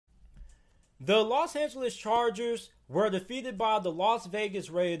The Los Angeles Chargers were defeated by the Las Vegas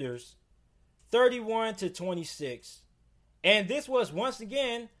Raiders 31 to 26. And this was once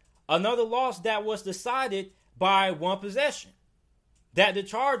again another loss that was decided by one possession. That the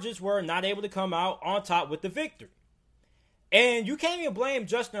Chargers were not able to come out on top with the victory. And you can't even blame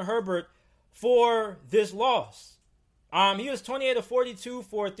Justin Herbert for this loss. He was 28 of 42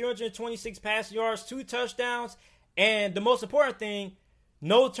 for 326 passing yards, 2 touchdowns, and the most important thing,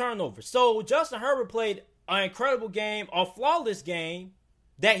 no turnovers. So Justin Herbert played an incredible game, a flawless game,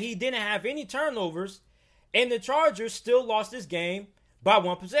 that he didn't have any turnovers, and the Chargers still lost this game by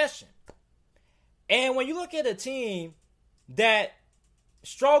one possession. And when you look at a team that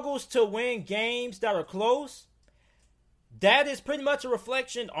struggles to win games that are close, that is pretty much a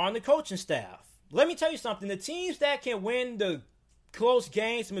reflection on the coaching staff. Let me tell you something. The teams that can win the close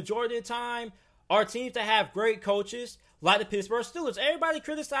games the majority of the time are teams that have great coaches, like the Pittsburgh Steelers. Everybody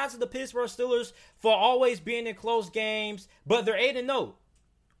criticizes the Pittsburgh Steelers for always being in close games, but they're 8-0.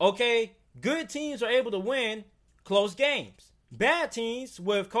 Okay? Good teams are able to win close games. Bad teams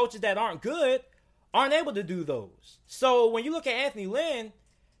with coaches that aren't good aren't able to do those. So when you look at Anthony Lynn,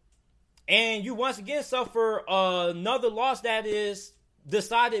 and you once again suffer another loss that is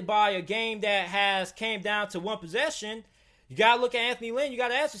decided by a game that has came down to one possession, you got to look at Anthony Lynn. You got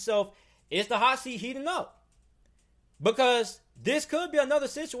to ask yourself, is the hot seat heating up? Because this could be another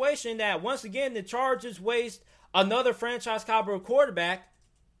situation that once again the Chargers waste another franchise caliber quarterback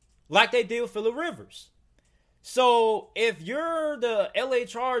like they did with Phillip Rivers. So if you're the LA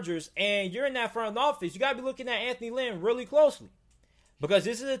Chargers and you're in that front office, you got to be looking at Anthony Lynn really closely. Because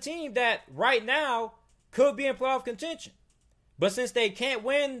this is a team that right now could be in playoff contention. But since they can't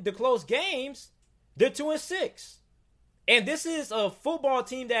win the close games, they're 2-6. And this is a football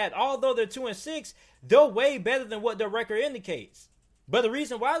team that, although they're 2-6, they're way better than what their record indicates. But the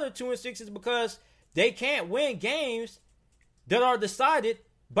reason why they're 2-6 is because they can't win games that are decided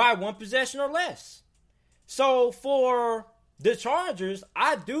by one possession or less. So for the Chargers,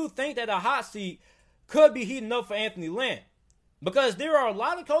 I do think that a hot seat could be heating up for Anthony Lynn. Because there are a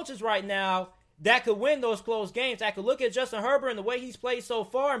lot of coaches right now that could win those close games. That could look at Justin Herbert and the way he's played so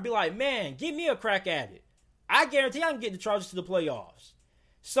far and be like, man, give me a crack at it. I guarantee I can get the Chargers to the playoffs.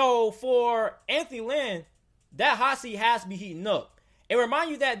 So for Anthony Lynn, that hot seat has to be heating up. And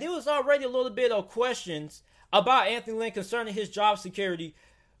remind you that there was already a little bit of questions about Anthony Lynn concerning his job security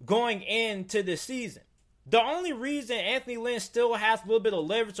going into this season. The only reason Anthony Lynn still has a little bit of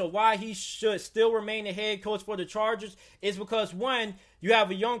leverage or why he should still remain the head coach for the Chargers is because, one, you have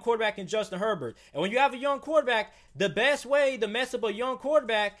a young quarterback in Justin Herbert. And when you have a young quarterback, the best way to mess up a young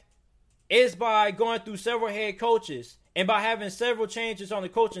quarterback is by going through several head coaches and by having several changes on the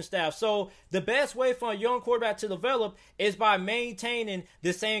coaching staff. So the best way for a young quarterback to develop is by maintaining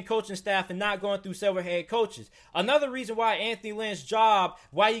the same coaching staff and not going through several head coaches. Another reason why Anthony Lynn's job,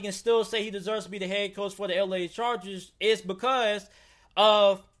 why you can still say he deserves to be the head coach for the LA Chargers, is because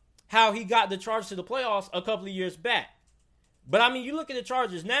of how he got the Chargers to the playoffs a couple of years back. But I mean, you look at the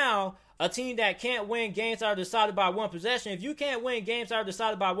Chargers now, a team that can't win games that are decided by one possession. If you can't win games that are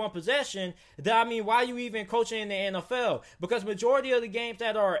decided by one possession, then I mean, why are you even coaching in the NFL? Because majority of the games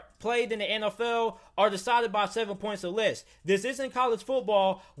that are played in the NFL are decided by 7 points or less. This isn't college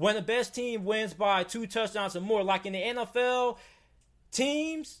football when the best team wins by 2 touchdowns or more. Like in the NFL,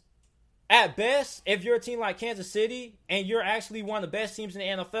 teams, at best, if you're a team like Kansas City and you're actually one of the best teams in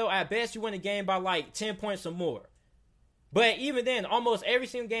the NFL, at best you win a game by like 10 points or more. But even then, almost every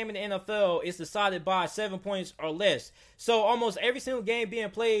single game in the NFL is decided by 7 points or less. So almost every single game being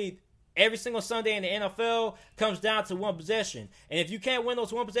played every single Sunday in the NFL comes down to one possession. And if you can't win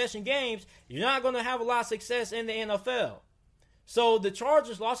those one possession games, you're not going to have a lot of success in the NFL. So the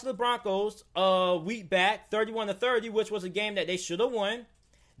Chargers lost to the Broncos a week back, 31-30, which was a game that they should have won.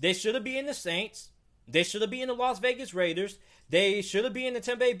 They should have beaten the Saints. They should have beaten the Las Vegas Raiders. They should have beaten the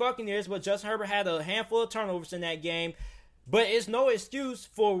Tampa Bay Buccaneers, but Justin Herbert had a handful of turnovers in that game. But it's no excuse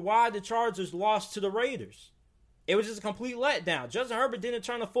for why the Chargers lost to the Raiders. It was just a complete letdown. Justin Herbert didn't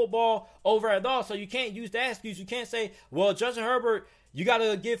turn the football over at all, so you can't use that excuse. You can't say, well, Justin Herbert, you got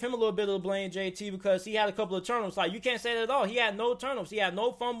to give him a little bit of the blame, JT, because he had a couple of turnovers. Like, you can't say that at all. He had no turnovers. He had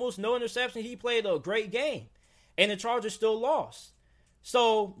no fumbles, no interceptions. He played a great game, and the Chargers still lost.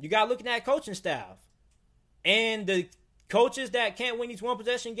 So you got to look at that coaching staff. And the coaches that can't win these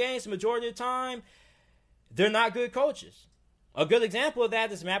one-possession games the majority of the time, they're not good coaches. A good example of that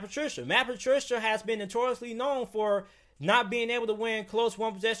is Matt Patricia. Matt Patricia has been notoriously known for not being able to win close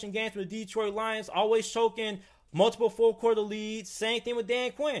one-possession games with the Detroit Lions, always choking multiple fourth-quarter leads. Same thing with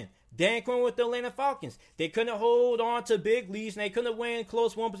Dan Quinn. Dan Quinn with the Atlanta Falcons. They couldn't hold on to big leads, and they couldn't win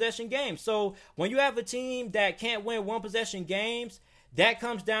close one-possession games. So when you have a team that can't win one-possession games, that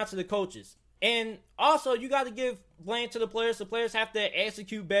comes down to the coaches. And also, you got to give blame to the players. The players have to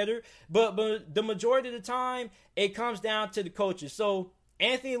execute better. But the majority of the time, it comes down to the coaches. So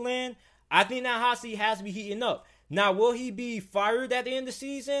Anthony Lynn, I think that hot seat has to be heating up. Now, will he be fired at the end of the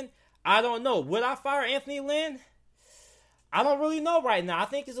season? I don't know. Would I fire Anthony Lynn? I don't really know right now. I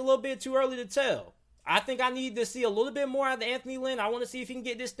think it's a little bit too early to tell. I think I need to see a little bit more out of Anthony Lynn. I want to see if he can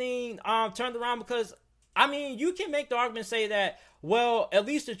get this thing turned around because, I mean, you can make the argument say that, well, at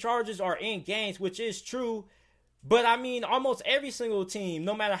least the Chargers are in games, which is true. But, I mean, almost every single team,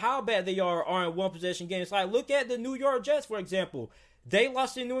 no matter how bad they are in one-possession games. Like, look at the New York Jets, for example. They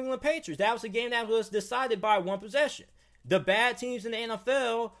lost to the New England Patriots. That was a game that was decided by one possession. The bad teams in the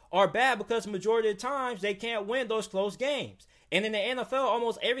NFL are bad because the majority of the times they can't win those close games. And in the NFL,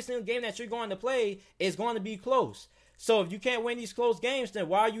 almost every single game that you're going to play is going to be close. So if you can't win these close games, then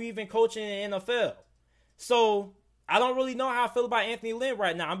why are you even coaching in the NFL? So I don't really know how I feel about Anthony Lynn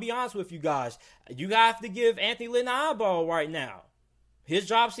right now. I'll be honest with you guys. You have to give Anthony Lynn an eyeball right now. His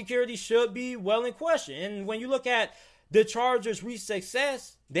job security should be well in question. And when you look at the Chargers' recent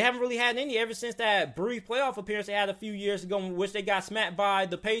success, they haven't really had any ever since that brief playoff appearance they had a few years ago in which they got smacked by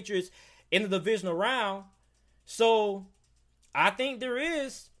the Patriots in the divisional round. So I think there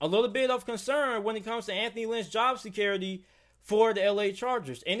is a little bit of concern when it comes to Anthony Lynn's job security for the LA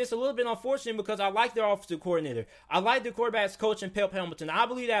Chargers. And it's a little bit unfortunate because I like their offensive coordinator. I like the quarterback's coach in Pep Hamilton. I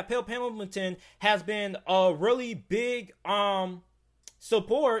believe that Pep Hamilton has been a really big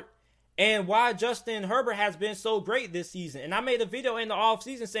support and why Justin Herbert has been so great this season. And I made a video in the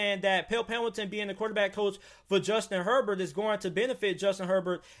offseason saying that Pep Hamilton being the quarterback coach for Justin Herbert is going to benefit Justin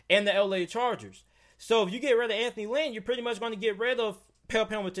Herbert and the LA Chargers. So if you get rid of Anthony Lynn, you're pretty much going to get rid of Pep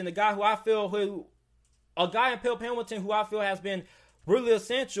Hamilton, a guy in Pep Hamilton who I feel has been really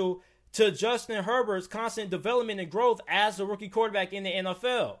essential to Justin Herbert's constant development and growth as a rookie quarterback in the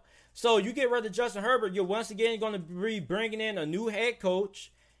NFL. So you get rid of Justin Herbert, you're once again going to be bringing in a new head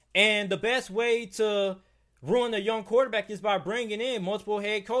coach. And the best way to ruin a young quarterback is by bringing in multiple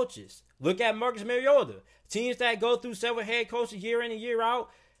head coaches. Look at Marcus Mariota. Teams that go through several head coaches year in and year out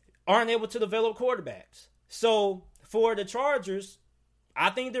aren't able to develop quarterbacks. So for the Chargers,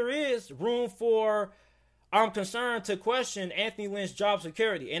 I think there is room for concern to question Anthony Lynn's job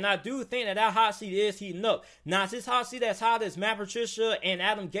security. And I do think that hot seat is heating up. Now, is this hot seat as hot as Matt Patricia and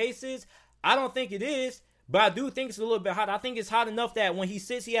Adam Gase is? I don't think it is. But I do think it's a little bit hot. I think it's hot enough that when he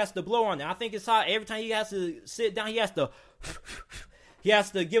sits, he has to blow on it. I think it's hot every time he has to sit down. He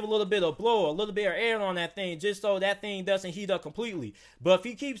has to give a little bit of blow, a little bit of air on that thing, just so that thing doesn't heat up completely. But if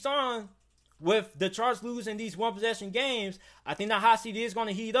he keeps on with the Chargers losing these one-possession games, I think that hot seat is going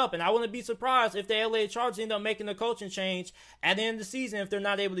to heat up. And I wouldn't be surprised if the LA Chargers end up making a coaching change at the end of the season if they're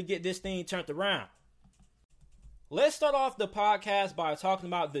not able to get this thing turned around. Let's start off the podcast by talking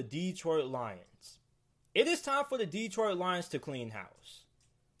about the Detroit Lions. It is time for the Detroit Lions to clean house.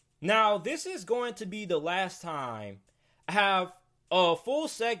 Now, this is going to be the last time I have a full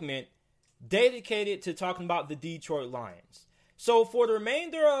segment dedicated to talking about the Detroit Lions. So for the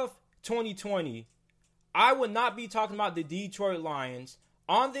remainder of 2020, I would not be talking about the Detroit Lions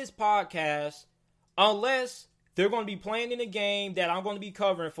on this podcast unless they're going to be playing in a game that I'm going to be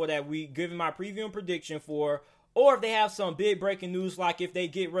covering for that week, giving my preview and prediction for, or if they have some big breaking news like if they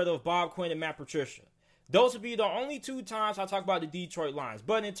get rid of Bob Quinn and Matt Patricia. Those would be the only two times I talk about the Detroit Lions.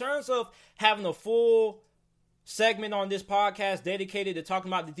 But in terms of having a full segment on this podcast dedicated to talking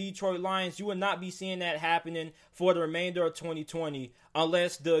about the Detroit Lions, you will not be seeing that happening for the remainder of 2020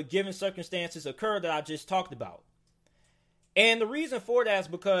 unless the given circumstances occur that I just talked about. And the reason for that is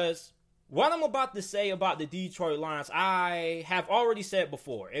because what I'm about to say about the Detroit Lions, I have already said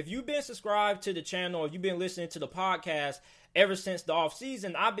before. If you've been subscribed to the channel, or you've been listening to the podcast ever since the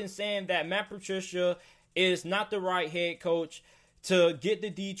offseason, I've been saying that Matt Patricia is not the right head coach to get the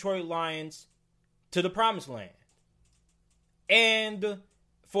Detroit Lions to the promised land. And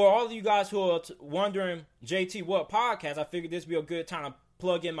for all of you guys who are wondering, JT, what podcast? I figured this would be a good time to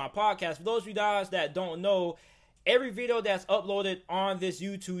plug in my podcast. For those of you guys that don't know, every video that's uploaded on this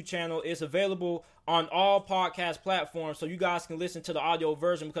YouTube channel is available on all podcast platforms, so you guys can listen to the audio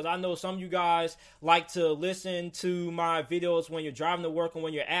version, because I know some of you guys like to listen to my videos when you're driving to work and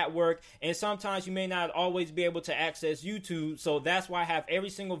when you're at work, and sometimes you may not always be able to access YouTube, so that's why I have every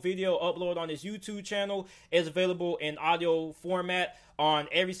single video uploaded on this YouTube channel is available in audio format on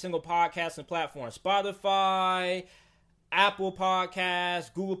every single podcast and platform. Spotify, Apple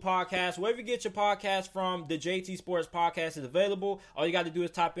Podcasts, Google Podcasts, wherever you get your podcast from, the JT Sports Podcast is available. All you got to do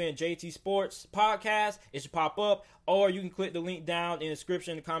is type in JT Sports Podcast. It should pop up. Or you can click the link down in the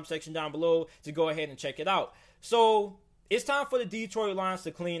description in the comment section down below to go ahead and check it out. So it's time for the Detroit Lions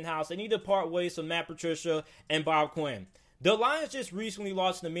to clean house. They need to part ways from Matt Patricia and Bob Quinn. The Lions just recently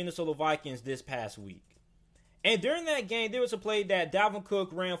lost to the Minnesota Vikings this past week. And during that game, there was a play that Dalvin Cook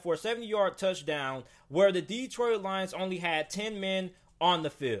ran for a 70-yard touchdown where the Detroit Lions only had 10 men on the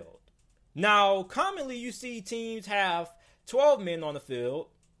field. Now, commonly you see teams have 12 men on the field,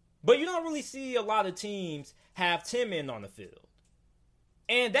 but you don't really see a lot of teams have 10 men on the field.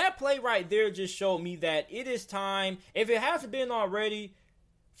 And that play right there just showed me that it is time, if it hasn't been already,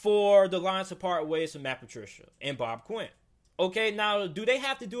 for the Lions to part ways from Matt Patricia and Bob Quinn. Okay, now, do they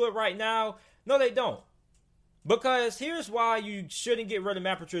have to do it right now? No, they don't. Because here's why you shouldn't get rid of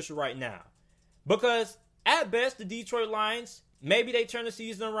Matt Patricia right now. Because at best, the Detroit Lions, maybe they turn the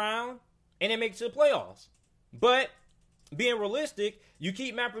season around and they make it to the playoffs. But being realistic, you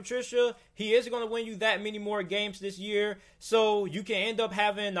keep Matt Patricia, he isn't going to win you that many more games this year. So you can end up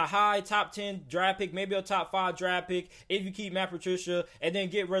having a high top 10 draft pick, maybe a top 5 draft pick if you keep Matt Patricia and then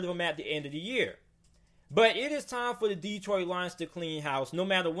get rid of him at the end of the year. But it is time for the Detroit Lions to clean house, no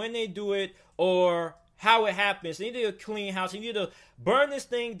matter when they do it or how it happens. They need to clean house. They need to burn this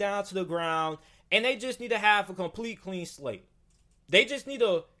thing down to the ground. And they just need to have a complete clean slate. They just need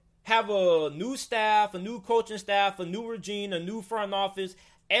to have a new staff, a new coaching staff, a new regime, a new front office.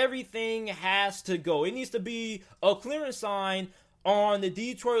 Everything has to go. It needs to be a clearance sign on the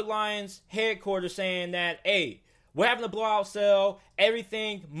Detroit Lions headquarters saying that, hey, we're having a blowout sale.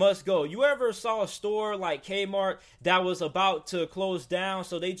 Everything must go. You ever saw a store like Kmart that was about to close down,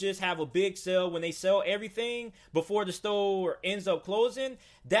 so they just have a big sale when they sell everything before the store ends up closing?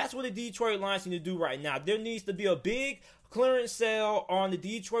 That's what the Detroit Lions need to do right now. There needs to be a big clearance sale on the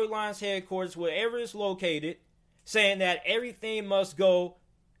Detroit Lions headquarters, wherever it's located, saying that everything must go.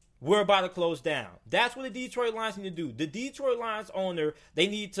 We're about to close down. That's what the Detroit Lions need to do. The Detroit Lions owner, they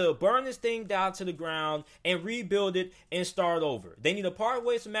need to burn this thing down to the ground and rebuild it and start over. They need to part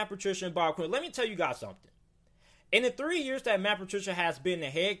ways from Matt Patricia and Bob Quinn. Let me tell you guys something. In the 3 years that Matt Patricia has been the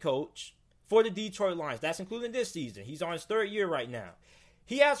head coach for the Detroit Lions, that's including this season, he's on his 3rd year right now,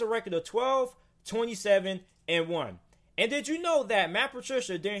 he has a record of 12, 27, and 1. And did you know that Matt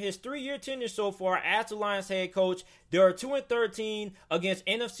Patricia, during his 3-year tenure so far as the Lions head coach, there are 2-13 against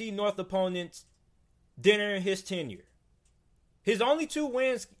NFC North opponents during his tenure. His only 2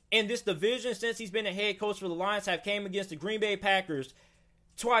 wins in this division since he's been a head coach for the Lions have came against the Green Bay Packers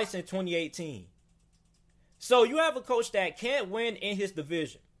twice in 2018. So you have a coach that can't win in his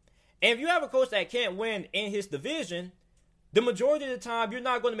division. And if you have a coach that can't win in his division, the majority of the time, you're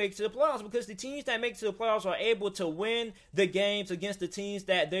not going to make it to the playoffs because the teams that make it to the playoffs are able to win the games against the teams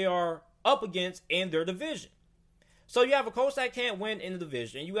that they are up against in their division. So you have a coach that can't win in the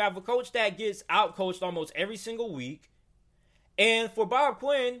division. You have a coach that gets out-coached almost every single week. And for Bob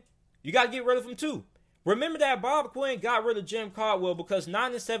Quinn, you got to get rid of him too. Remember that Bob Quinn got rid of Jim Caldwell because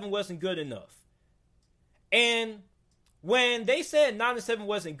 9-7 wasn't good enough. And when they said 9-7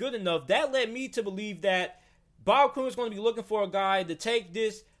 wasn't good enough, that led me to believe that Bob Quinn is going to be looking for a guy to take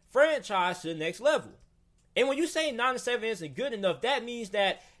this franchise to the next level. And when you say 9-7 isn't good enough, that means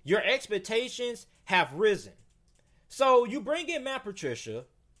that your expectations have risen. So you bring in Matt Patricia,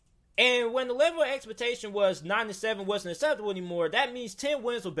 and when the level of expectation was 9-7 wasn't acceptable anymore, that means 10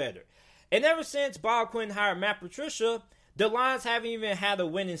 wins or better. And ever since Bob Quinn hired Matt Patricia, the Lions haven't even had a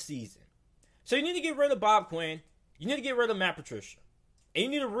winning season. So you need to get rid of Bob Quinn. You need to get rid of Matt Patricia. And you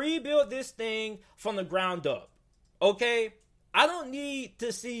need to rebuild this thing from the ground up. Okay? I don't need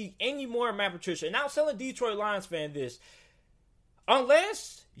to see any more Matt Patricia. And I'll tell a Detroit Lions fan this.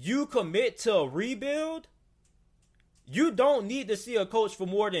 Unless you commit to a rebuild, you don't need to see a coach for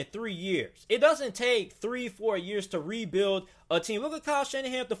more than 3 years. It doesn't take 3-4 years to rebuild a team. Look at Kyle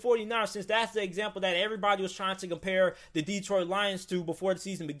Shanahan at the 49ers, since that's the example that everybody was trying to compare the Detroit Lions to before the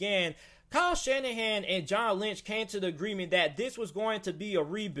season began. Kyle Shanahan and John Lynch came to the agreement that this was going to be a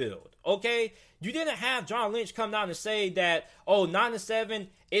rebuild, okay? You didn't have John Lynch come down and say that, 9-7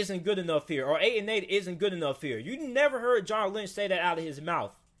 isn't good enough here, or 8-8 isn't good enough here. You never heard John Lynch say that out of his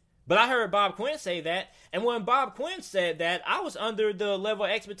mouth. But I heard Bob Quinn say that, and when Bob Quinn said that, I was under the level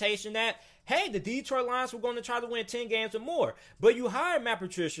of expectation that, hey, the Detroit Lions were going to try to win 10 games or more. But you hired Matt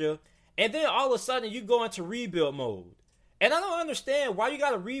Patricia, and then all of a sudden you go into rebuild mode. And I don't understand why you got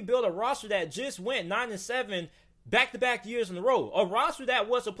to rebuild a roster that just went 9-7 back-to-back years in a row. A roster that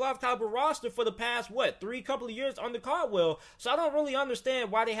was a playoff caliber roster for the past, couple of years under Caldwell. So I don't really understand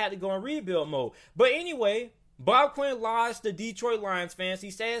why they had to go in rebuild mode. But anyway, Bob Quinn lies to Detroit Lions fans.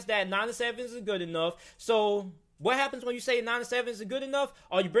 He says that 9-7 isn't good enough. So what happens when you say 9-7 isn't good enough?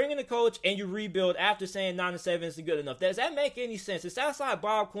 Or you bring in a coach and you rebuild after saying 9-7 isn't good enough? Does that make any sense? It sounds like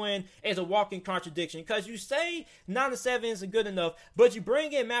Bob Quinn is a walking contradiction, because you say 9-7 isn't good enough, but you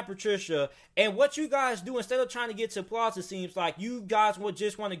bring in Matt Patricia, and what you guys do, instead of trying to get to applause, it seems like you guys would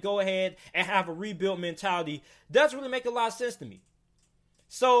just want to go ahead and have a rebuild mentality. Doesn't really make a lot of sense to me.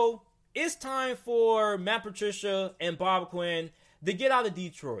 So it's time for Matt Patricia and Bob Quinn to get out of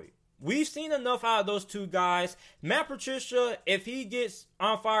Detroit. We've seen enough out of those two guys. Matt Patricia, if he gets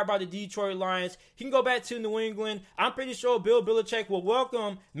on fire by the Detroit Lions, he can go back to New England. I'm pretty sure Bill Belichick will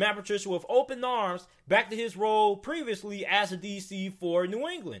welcome Matt Patricia with open arms back to his role previously as a DC for New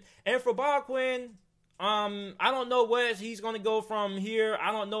England. And for Bob Quinn, I don't know where he's going to go from here.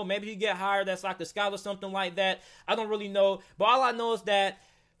 I don't know. Maybe he get hired as like a scout or something like that. I don't really know. But all I know is that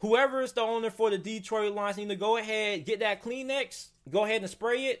whoever is the owner for the Detroit Lions need to go ahead, get that Kleenex, go ahead and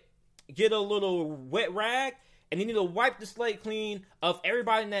spray it, get a little wet rag, and you need to wipe the slate clean of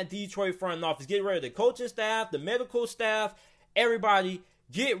everybody in that Detroit front office. Get rid of the coaching staff, the medical staff, everybody.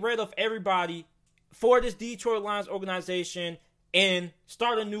 Get rid of everybody for this Detroit Lions organization and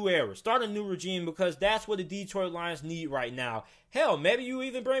start a new era, start a new regime, because that's what the Detroit Lions need right now. Hell, maybe you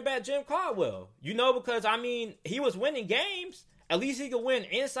even bring back Jim Caldwell, because, I mean, he was winning games. At least he could win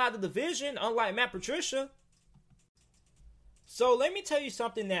inside the division, unlike Matt Patricia. So let me tell you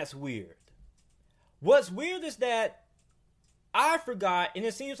something that's weird. What's weird is that I forgot, and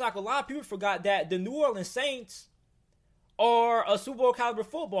it seems like a lot of people forgot, that the New Orleans Saints are a Super Bowl caliber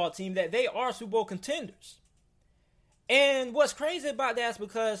football team, that they are Super Bowl contenders. And what's crazy about that is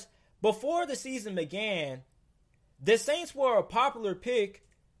because before the season began, the Saints were a popular pick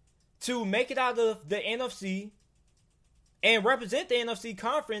to make it out of the NFC and represent the NFC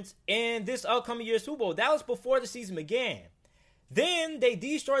conference in this upcoming year's Super Bowl. That was before the season began. Then they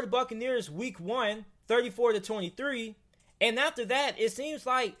destroyed the Buccaneers week 1, 34-23. And after that, it seems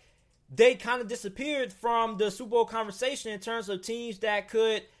like they kind of disappeared from the Super Bowl conversation in terms of teams that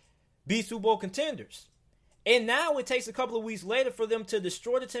could be Super Bowl contenders. And now it takes a couple of weeks later for them to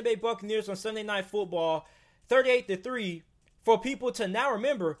destroy the Tampa Bay Buccaneers on Sunday Night Football, 38-3, for people to now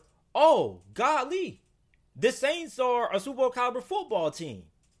remember, oh, golly, the Saints are a Super Bowl caliber football team.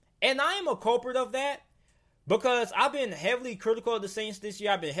 And I am a culprit of that, because I've been heavily critical of the Saints this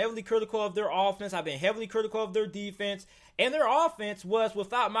year. I've been heavily critical of their offense. I've been heavily critical of their defense. And their offense was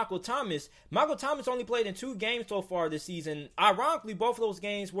without Michael Thomas. Michael Thomas only played in 2 games so far this season. Ironically, both of those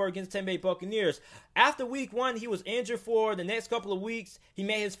games were against the Tampa Bay Buccaneers. After week 1, he was injured for the next couple of weeks. He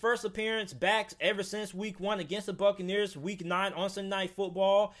made his first appearance back ever since week 1 against the Buccaneers, week 9 on Sunday Night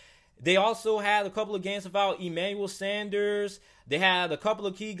Football. They also had a couple of games without Emmanuel Sanders. They had a couple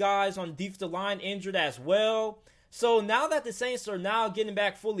of key guys on the defensive line injured as well. So now that the Saints are now getting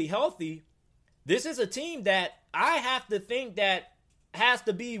back fully healthy, this is a team that I have to think that has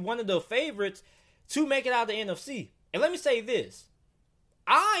to be one of the favorites to make it out of the NFC. And let me say this.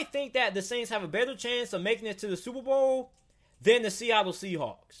 I think that the Saints have a better chance of making it to the Super Bowl than the Seattle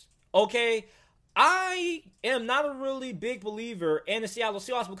Seahawks. Okay? I am not a really big believer in the Seattle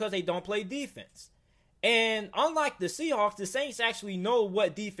Seahawks because they don't play defense. And unlike the Seahawks, the Saints actually know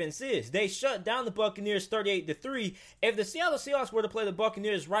what defense is. They shut down the Buccaneers 38-3. If the Seattle Seahawks were to play the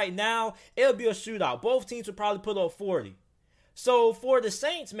Buccaneers right now, it would be a shootout. Both teams would probably put up 40. So for the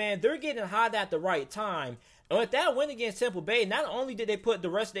Saints, man, they're getting hot at the right time. And with that win against Tampa Bay, not only did they put the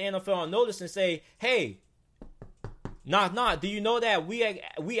rest of the NFL on notice and say, hey, do you know that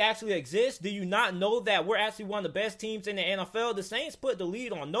we actually exist? Do you not know that we're actually one of the best teams in the NFL? The Saints put the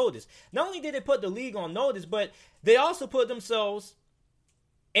league on notice. Not only did they put the league on notice, but they also put themselves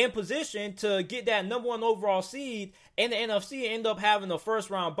in position to get that number 1 overall seed in the NFC and end up having a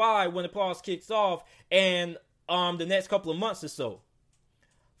first round bye when the playoffs kicks off in the next couple of months or so.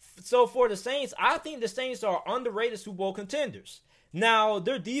 So for the Saints, I think the Saints are underrated Super Bowl contenders. Now,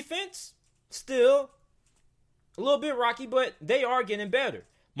 their defense, still a little bit rocky, but they are getting better.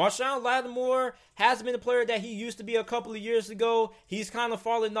 Marshawn Lattimore has been the player that he used to be a couple of years ago. He's kind of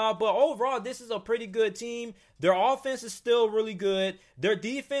fallen off, but overall, this is a pretty good team. Their offense is still really good. Their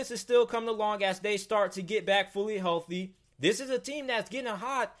defense is still coming along as they start to get back fully healthy. This is a team that's getting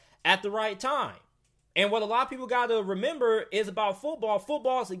hot at the right time. And what a lot of people got to remember is about football.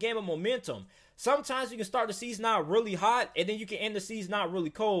 Football is a game of momentum. Sometimes you can start the season out really hot, and then you can end the season out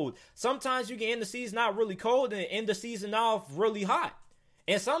really cold. Sometimes you can end the season out really cold and end the season off really hot.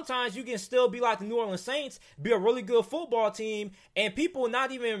 And sometimes you can still be like the New Orleans Saints, be a really good football team, and people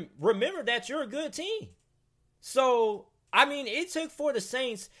not even remember that you're a good team. So, I mean, it took for the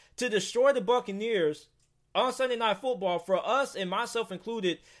Saints to destroy the Buccaneers on Sunday Night Football, for us and myself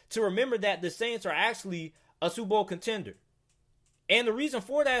included, to remember that the Saints are actually a Super Bowl contender. And the reason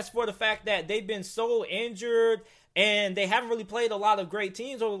for that is for the fact that they've been so injured and they haven't really played a lot of great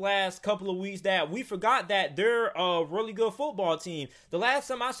teams over the last couple of weeks that we forgot that they're a really good football team. The last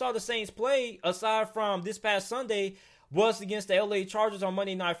time I saw the Saints play, aside from this past Sunday, was against the LA Chargers on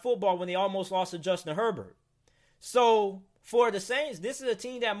Monday Night Football when they almost lost to Justin Herbert. So for the Saints, this is a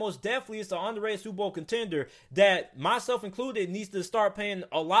team that most definitely is an underrated Super Bowl contender that, myself included, needs to start paying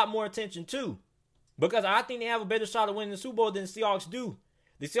a lot more attention to. Because I think they have a better shot of winning the Super Bowl than the Seahawks do.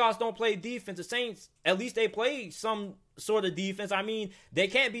 The Seahawks don't play defense. The Saints, at least they play some sort of defense. I mean, they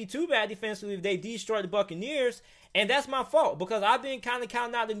can't be too bad defensively if they destroy the Buccaneers. And that's my fault because I've been kind of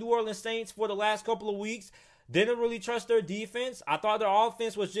counting out the New Orleans Saints for the last couple of weeks. Didn't really trust their defense. I thought their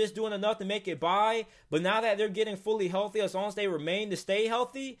offense was just doing enough to make it by. But now that they're getting fully healthy, as long as they remain to stay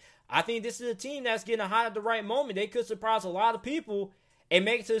healthy, I think this is a team that's getting hot at the right moment. They could surprise a lot of people and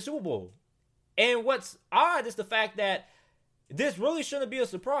make it to the Super Bowl. And what's odd is the fact that this really shouldn't be a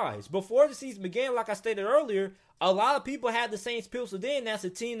surprise. Before the season began, like I stated earlier, a lot of people had the Saints penciled in as a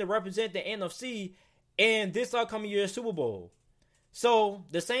team to represent the NFC in this upcoming year's Super Bowl. So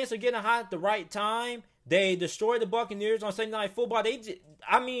the Saints are getting hot at the right time. They destroyed the Buccaneers on Sunday Night Football.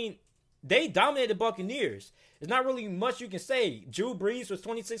 They dominated the Buccaneers. There's not really much you can say. Drew Brees was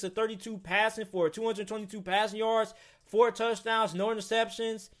 26 of 32 passing for 222 passing yards, 4 touchdowns, no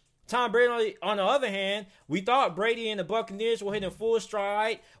interceptions. Tom Brady, on the other hand, we thought Brady and the Buccaneers were hitting full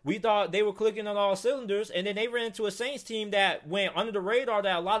stride. We thought they were clicking on all cylinders, and then they ran into a Saints team that went under the radar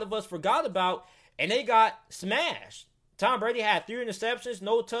that a lot of us forgot about, and they got smashed. Tom Brady had 3 interceptions,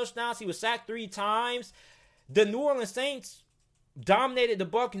 no touchdowns. He was sacked 3 times. The New Orleans Saints dominated the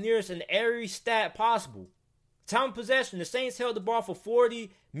Buccaneers in every stat possible. Time of possession, the Saints held the ball for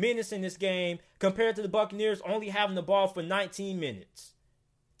 40 minutes in this game compared to the Buccaneers only having the ball for 19 minutes.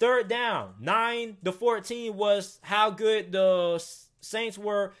 Third down, 9-14 was how good the Saints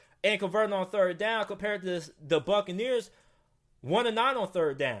were in converting on third down compared to the Buccaneers, 1-9 on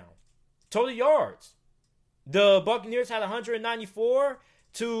third down. Total yards, the Buccaneers had 194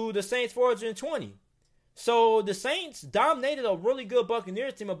 to the Saints 420. So the Saints dominated a really good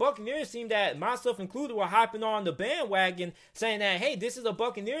Buccaneers team, a Buccaneers team that myself included were hyping on the bandwagon, saying that, hey, this is a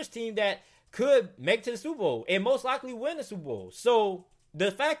Buccaneers team that could make it to the Super Bowl and most likely win the Super Bowl. So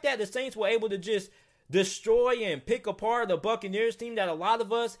the fact that the Saints were able to just destroy and pick apart the Buccaneers team that a lot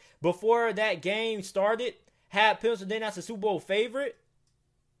of us, before that game started, had penciled in as a Super Bowl favorite,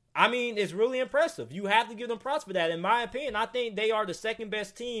 I mean, it's really impressive. You have to give them props for that. In my opinion, I think they are the second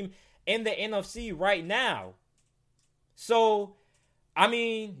best team in the NFC right now. So, I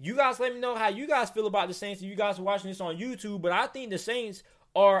mean, you guys let me know how you guys feel about the Saints if you guys are watching this on YouTube, but I think the Saints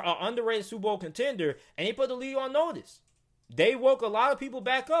are an underrated Super Bowl contender, and they put the league on notice. They woke a lot of people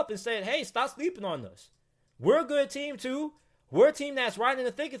back up and said, hey, stop sleeping on us. We're a good team, too. We're a team that's right in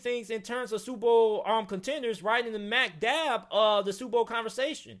the thick of things in terms of Super Bowl contenders, right in the smack dab of the Super Bowl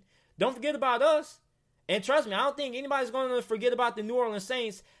conversation. Don't forget about us. And trust me, I don't think anybody's going to forget about the New Orleans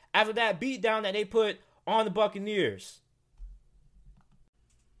Saints after that beatdown that they put on the Buccaneers.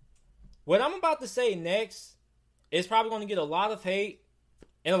 What I'm about to say next is probably going to get a lot of hate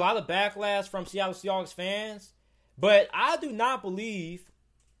and a lot of backlash from Seattle Seahawks fans. But I do not believe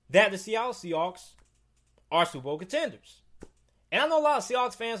that the Seattle Seahawks are Super Bowl contenders. And I know a lot of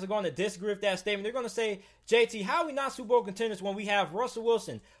Seahawks fans are going to disagree with that statement. They're going to say, JT, how are we not Super Bowl contenders when we have Russell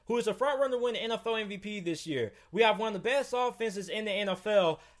Wilson, who is a front runner to win the NFL MVP this year? We have one of the best offenses in the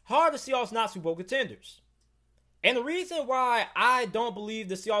NFL. How are the Seahawks not Super Bowl contenders? And the reason why I don't believe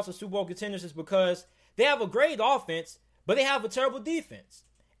the Seahawks are Super Bowl contenders is because they have a great offense, but they have a terrible defense.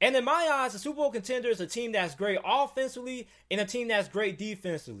 And in my eyes, a Super Bowl contender is a team that's great offensively and a team that's great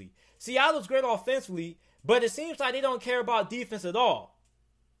defensively. Seattle's great offensively, but it seems like they don't care about defense at all.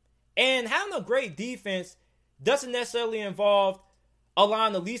 And having a great defense doesn't necessarily involve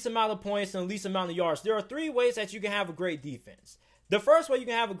allowing the least amount of points and the least amount of yards. There are 3 ways that you can have a great defense. The first way you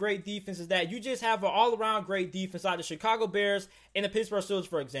can have a great defense is that you just have an all-around great defense like the Chicago Bears and the Pittsburgh Steelers,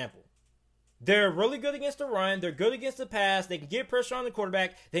 for example. They're really good against the run. They're good against the pass. They can get pressure on the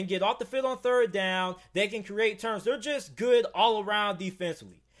quarterback. They can get off the field on third down. They can create turns. They're just good all around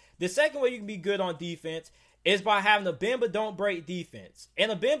defensively. The second way you can be good on defense is by having a bend but don't break defense.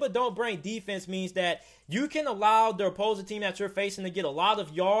 And a bend but don't break defense means that you can allow the opposing team that you're facing to get a lot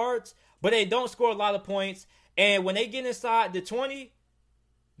of yards, but they don't score a lot of points. And when they get inside the 20,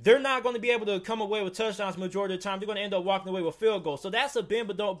 they're not going to be able to come away with touchdowns majority of the time. They're going to end up walking away with field goals. So that's a bend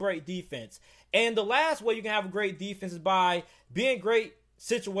but don't break defense. And the last way you can have a great defense is by being great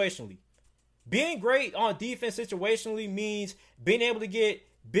situationally. Being great on defense situationally means being able to get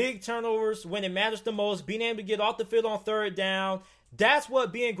big turnovers when it matters the most, being able to get off the field on third down. That's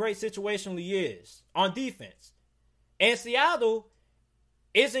what being great situationally is on defense. And Seattle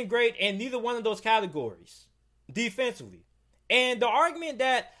isn't great in neither one of those categories defensively. And the argument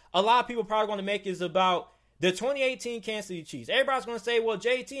that a lot of people are probably going to make is about the 2018 Kansas City Chiefs. Everybody's going to say, well,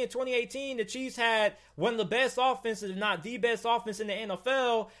 JT, in 2018, the Chiefs had one of the best offenses, if not the best offense in the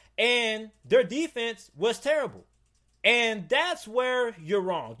NFL, and their defense was terrible. And that's where you're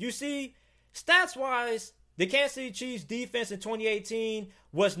wrong. You see, stats-wise, the Kansas City Chiefs defense in 2018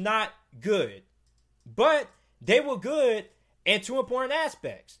 was not good. But they were good in two important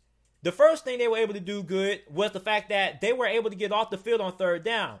aspects. The first thing they were able to do good was the fact that they were able to get off the field on third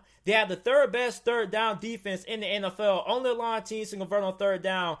down. They had the third best third down defense in the NFL, only allowing teams to convert on third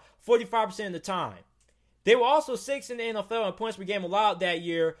down 45% of the time. They were also 6th in the NFL in points per game allowed that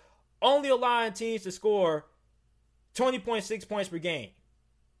year, only allowing teams to score 20.6 points per game.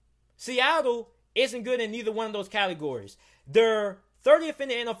 Seattle isn't good in neither one of those categories. They're 30th in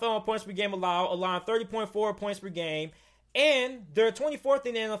the NFL in points per game allowed, allowing 30.4 points per game. And they're 24th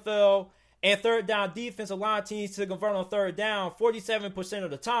in the NFL and third down defense, allowing teams to convert on third down 47%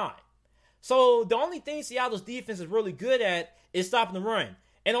 of the time. So the only thing Seattle's defense is really good at is stopping the run.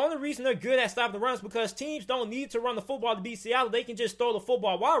 And the only reason they're good at stopping the run is because teams don't need to run the football to beat Seattle. They can just throw the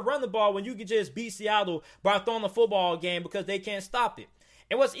football. Why run the ball when you can just beat Seattle by throwing the football game because they can't stop it?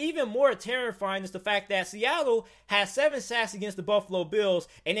 And what's even more terrifying is the fact that Seattle has 7 sacks against the Buffalo Bills,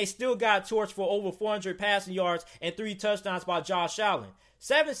 and they still got torched for over 400 passing yards and 3 touchdowns by Josh Allen.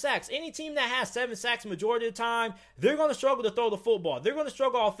 7 sacks. Any team that has 7 sacks majority of the time, they're going to struggle to throw the football. They're going to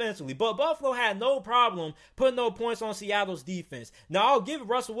struggle offensively. But Buffalo had no problem putting no points on Seattle's defense. Now, I'll give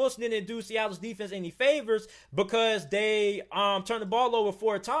Russell Wilson didn't do Seattle's defense any favors because they turned the ball over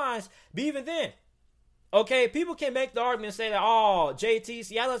 4 times. But even then, okay, people can make the argument and say that, oh, JT,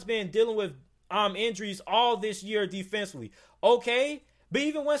 Seattle's been dealing with injuries all this year defensively. Okay, but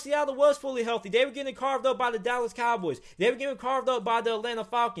even when Seattle was fully healthy, they were getting carved up by the Dallas Cowboys. They were getting carved up by the Atlanta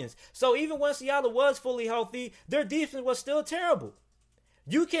Falcons. So even when Seattle was fully healthy, their defense was still terrible.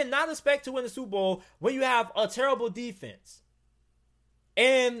 You cannot expect to win the Super Bowl when you have a terrible defense.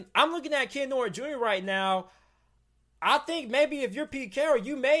 And I'm looking at Ken Norton Jr. right now. I think maybe if you're Pete Carroll,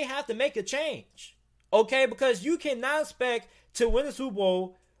 you may have to make a change. Okay, because you cannot expect to win the Super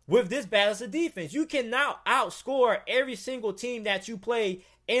Bowl with this bad as a defense. You cannot outscore every single team that you play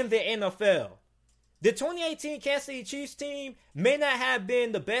in the NFL. The 2018 Kansas City Chiefs team may not have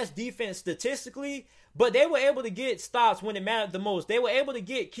been the best defense statistically, but they were able to get stops when it mattered the most. They were able to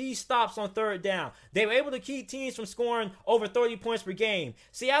get key stops on third down. They were able to keep teams from scoring over 30 points per game.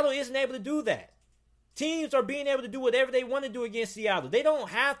 Seattle isn't able to do that. Teams are being able to do whatever they want to do against Seattle. They don't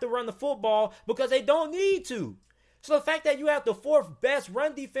have to run the football because they don't need to. So the fact that you have the 4th best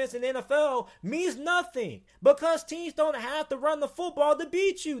run defense in the NFL means nothing because teams don't have to run the football to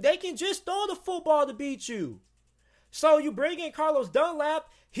beat you. They can just throw the football to beat you. So you bring in Carlos Dunlap.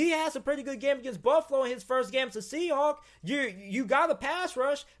 He has a pretty good game against Buffalo in his first game as a Seahawk. You got a pass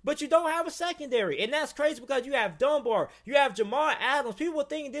rush, but you don't have a secondary. And that's crazy because you have Dunbar, you have Jamal Adams. People were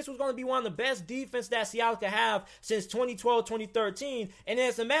thinking this was going to be one of the best defense that Seattle could have since 2012, 2013. And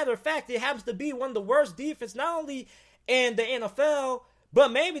as a matter of fact, it happens to be one of the worst defense, not only in the NFL,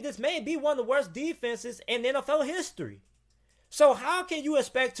 but maybe this may be one of the worst defenses in NFL history. So how can you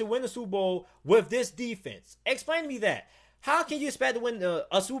expect to win the Super Bowl with this defense? Explain to me that. How can you expect to win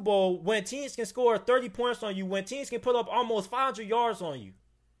a Super Bowl when teams can score 30 points on you, when teams can put up almost 500 yards on you?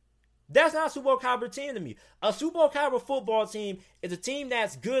 That's not a Super Bowl caliber team to me. A Super Bowl caliber football team is a team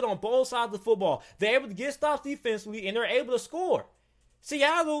that's good on both sides of the football. They're able to get stops defensively, and they're able to score.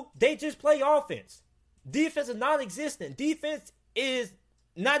 Seattle, they just play offense. Defense is non-existent. Defense is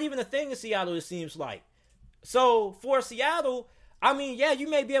not even a thing in Seattle, it seems like. So for Seattle, I mean, yeah, you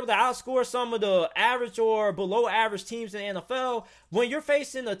may be able to outscore some of the average or below average teams in the NFL. When you're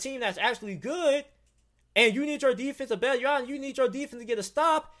facing a team that's actually good and you need your defense to bail you out and you need your defense to get a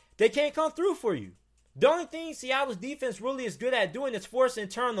stop, they can't come through for you. The only thing Seattle's defense really is good at doing is forcing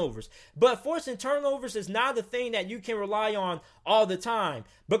turnovers. But forcing turnovers is not the thing that you can rely on all the time.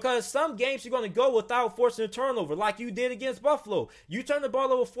 Because some games you're going to go without forcing a turnover, like you did against Buffalo. You turned the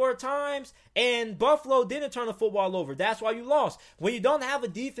ball over 4 times, and Buffalo didn't turn the football over. That's why you lost. When you don't have a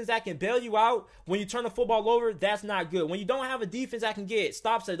defense that can bail you out, when you turn the football over, that's not good. When you don't have a defense that can get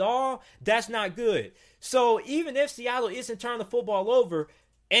stops at all, that's not good. So even if Seattle isn't turning the football over,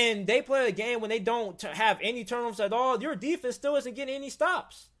 and they play a game when they don't have any turnovers at all, your defense still isn't getting any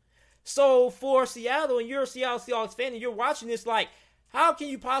stops. So for Seattle, and you're a Seattle Seahawks fan, and you're watching this like, How can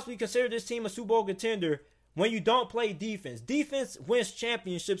you possibly consider this team a Super Bowl contender when you don't play defense? Defense wins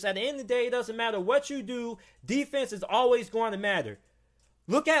championships. At the end of the day, it doesn't matter what you do. Defense is always going to matter.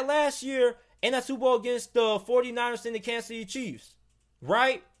 Look at last year in that Super Bowl against the 49ers and the Kansas City Chiefs,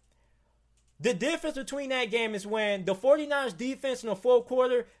 right? The difference between that game is when the 49ers defense in the fourth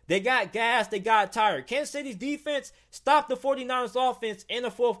quarter, they got gassed, they got tired. Kansas City's defense stopped the 49ers offense in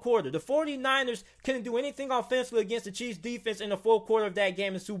the fourth quarter. The 49ers couldn't do anything offensively against the Chiefs defense in the fourth quarter of that game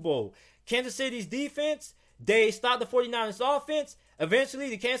in the Super Bowl. Kansas City's defense, they stopped the 49ers offense. Eventually,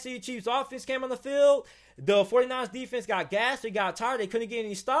 the Kansas City Chiefs offense came on the field. The 49ers defense got gassed, they got tired, they couldn't get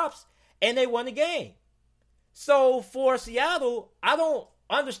any stops, and they won the game. So for Seattle, I don't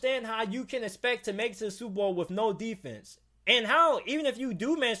understand how you can expect to make it to the Super Bowl with no defense. And how, even if you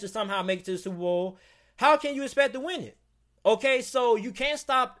do manage to somehow make it to the Super Bowl, how can you expect to win it? Okay, so you can't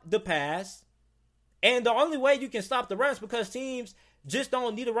stop the pass. And the only way you can stop the run is because teams just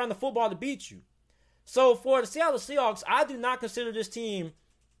don't need to run the football to beat you. So for the Seattle Seahawks, I do not consider this team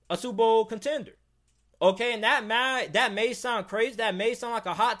a Super Bowl contender. Okay, and that may sound crazy. That may sound like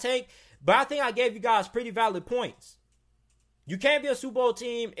a hot take. But I think I gave you guys pretty valid points. You can't be a Super Bowl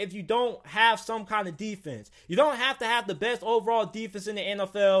team if you don't have some kind of defense. You don't have to have the best overall defense in the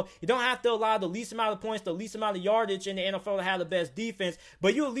NFL. You don't have to allow the least amount of points, the least amount of yardage in the NFL to have the best defense.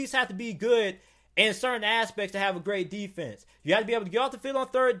 But you at least have to be good in certain aspects to have a great defense. You have to be able to get off the field on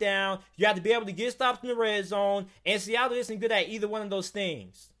third down. You have to be able to get stops in the red zone. And Seattle isn't good at either one of those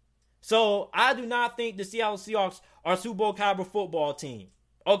things. So I do not think the Seattle Seahawks are a Super Bowl caliber football team.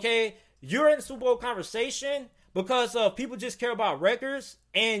 Okay? You're in the Super Bowl conversation because people just care about records,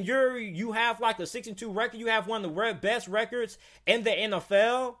 and you have like a 6-2 record. You have one of the best records in the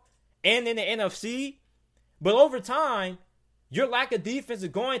NFL and in the NFC. But over time, your lack of defense is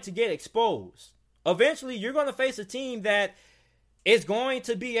going to get exposed. Eventually, you're going to face a team that is going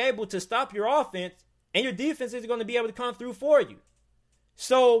to be able to stop your offense, and your defense is going to be able to come through for you.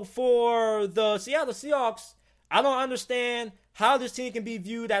 So for the Seattle Seahawks, I don't understand how this team can be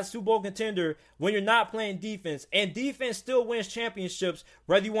viewed as a Super Bowl contender when you're not playing defense. And defense still wins championships,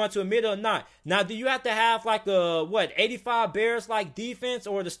 whether you want to admit it or not. Now, do you have to have like a, 85 Bears like defense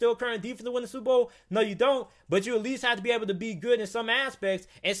or the still current defense to win the Super Bowl? No, you don't. But you at least have to be able to be good in some aspects.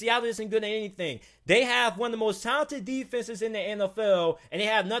 And Seattle isn't good at anything. They have one of the most talented defenses in the NFL, and they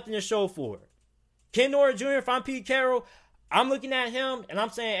have nothing to show for it. Ken Norton Jr., if I'm Pete Carroll, I'm looking at him and I'm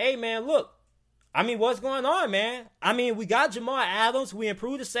saying, hey, man, look. I mean, what's going on, man? I mean, we got Jamal Adams. We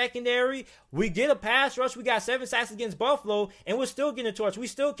improved the secondary. We get a pass rush. We got 7 sacks against Buffalo, and we're still getting a torch. We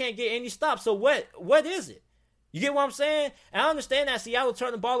still can't get any stops. So what is it? You get what I'm saying? And I understand that Seattle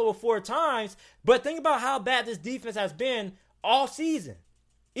turned the ball over 4 times, but think about how bad this defense has been all season.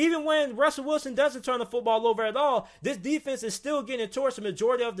 Even when Russell Wilson doesn't turn the football over at all, this defense is still getting a torch the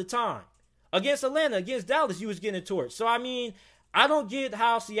majority of the time. Against Atlanta, against Dallas, you was getting a torch. So, I mean, I don't get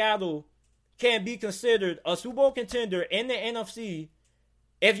how Seattle can be considered a Super Bowl contender in the NFC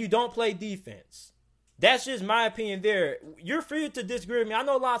if you don't play defense. That's just my opinion there. You're free to disagree with me. I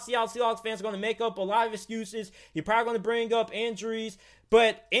know a lot of Seattle Seahawks fans are going to make up a lot of excuses. You're probably going to bring up injuries.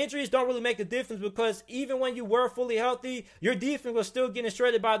 But injuries don't really make a difference because even when you were fully healthy, your defense was still getting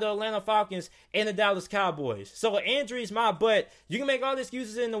shredded by the Atlanta Falcons and the Dallas Cowboys. So injuries, my butt. You can make all the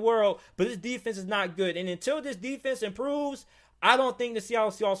excuses in the world, but this defense is not good. And until this defense improves, I don't think the Seattle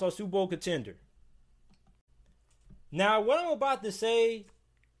Seahawks are a Super Bowl contender. Now, what I'm about to say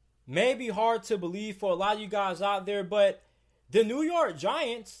may be hard to believe for a lot of you guys out there, but the New York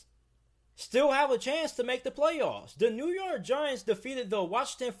Giants still have a chance to make the playoffs. The New York Giants defeated the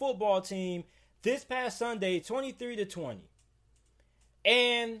Washington football team this past Sunday, 23-20.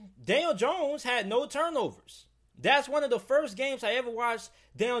 And Daniel Jones had no turnovers. That's one of the first games I ever watched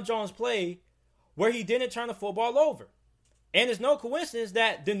Daniel Jones play where he didn't turn the football over. And it's no coincidence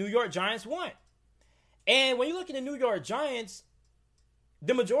that the New York Giants won. And when you look at the New York Giants,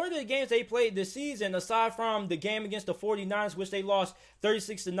 the majority of the games they played this season, aside from the game against the 49ers, which they lost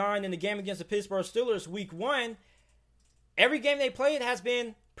 36-9, and the game against the Pittsburgh Steelers week 1, every game they played has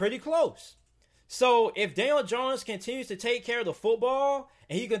been pretty close. So if Daniel Jones continues to take care of the football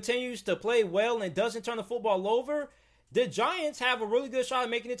and he continues to play well and doesn't turn the football over, the Giants have a really good shot at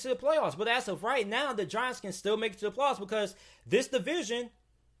making it to the playoffs. But as of right now, the Giants can still make it to the playoffs because this division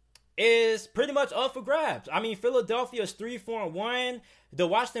is pretty much up for grabs. I mean, Philadelphia is 3-4-1. The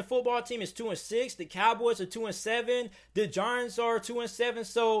Washington football team is 2-6. The Cowboys are 2-7. The Giants are 2-7.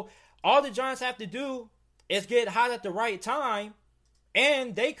 So all the Giants have to do is get hot at the right time,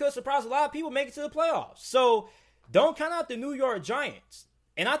 and they could surprise a lot of people, make it to the playoffs. So don't count out the New York Giants.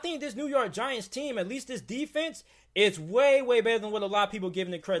 And I think this New York Giants team, at least this defense, is way, way better than what a lot of people are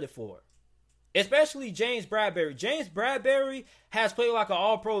giving it credit for. Especially James Bradberry. James Bradberry has played like an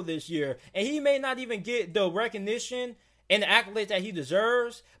all-pro this year, and he may not even get the recognition and the accolades that he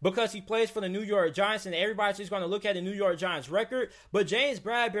deserves because he plays for the New York Giants, and everybody's just going to look at the New York Giants record. But James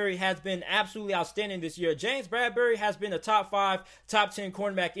Bradberry has been absolutely outstanding this year. James Bradberry has been a top 5, top 10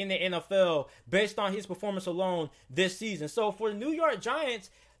 cornerback in the NFL based on his performance alone this season. So for the New York Giants,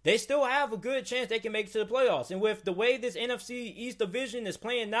 they still have a good chance they can make it to the playoffs. And with the way this NFC East division is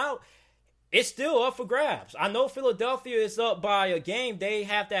playing out, it's still up for grabs. I know Philadelphia is up by a game. They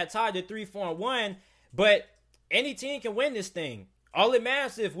have that tie to 3-4-1, but any team can win this thing. All it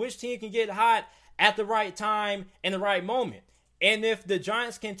matters is which team can get hot at the right time and the right moment. And if the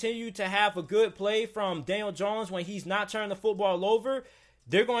Giants continue to have a good play from Daniel Jones when he's not turning the football over,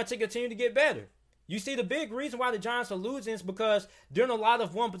 they're going to continue to get better. You see, the big reason why the Giants are losing is because they're in a lot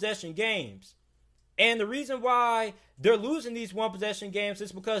of one-possession games. And the reason why they're losing these one-possession games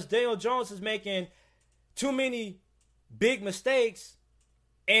is because Daniel Jones is making too many big mistakes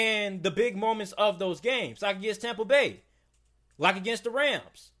and the big moments of those games, like against Tampa Bay, like against the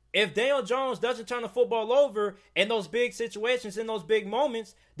Rams. If Daniel Jones doesn't turn the football over in those big situations, in those big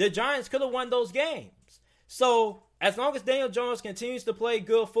moments, the Giants could have won those games. So as long as Daniel Jones continues to play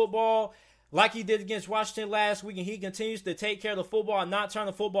good football, like he did against Washington last week, and he continues to take care of the football and not turn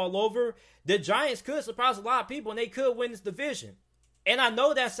the football over, the Giants could surprise a lot of people, and they could win this division. And I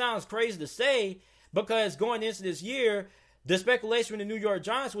know that sounds crazy to say, because going into this year, the speculation with the New York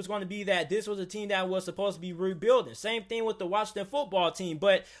Giants was going to be that this was a team that was supposed to be rebuilding. Same thing with the Washington football team.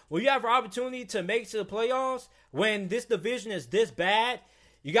 But when you have an opportunity to make it to the playoffs, when this division is this bad,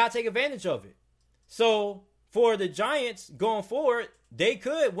 you got to take advantage of it. So for the Giants going forward, they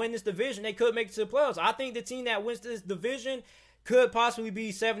could win this division. They could make it to the playoffs. I think the team that wins this division could possibly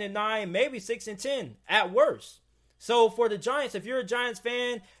be 7-9, maybe 6-10 at worst. So for the Giants, if you're a Giants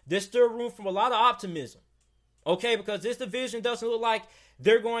fan, there's still room for a lot of optimism. Okay, because this division doesn't look like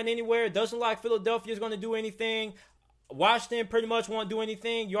they're going anywhere. It doesn't look like Philadelphia is going to do anything. Washington pretty much won't do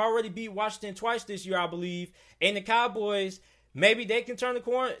anything. You already beat Washington twice this year, I believe. And the Cowboys, maybe they can turn the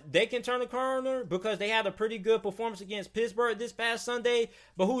corner. They can turn the corner because they had a pretty good performance against Pittsburgh this past Sunday.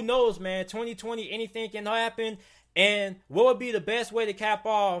 But who knows, man? 2020, anything can happen. And what would be the best way to cap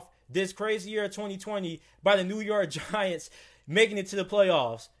off this crazy year of 2020 by the New York Giants making it to the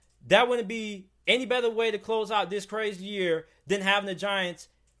playoffs? That wouldn't be any better way to close out this crazy year than having the Giants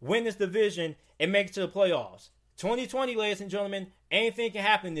win this division and make it to the playoffs. 2020, ladies and gentlemen, anything can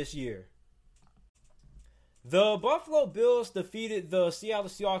happen this year. The Buffalo Bills defeated the Seattle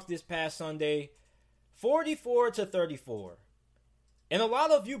Seahawks this past Sunday 44-34. And a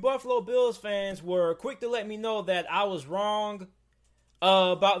lot of you Buffalo Bills fans were quick to let me know that I was wrong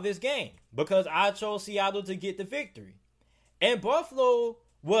about this game because I chose Seattle to get the victory. And Buffalo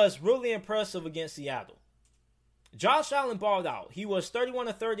was really impressive against Seattle. Josh Allen balled out. He was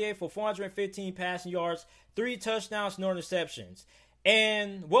 31-38 for 415 passing yards, 3 touchdowns, no interceptions.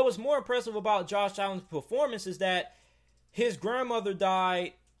 And what was more impressive about Josh Allen's performance is that his grandmother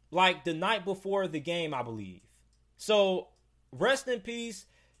died like the night before the game, I believe. So rest in peace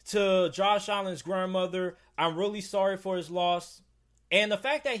to Josh Allen's grandmother. I'm really sorry for his loss. And the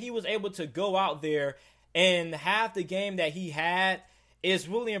fact that he was able to go out there and have the game that he had is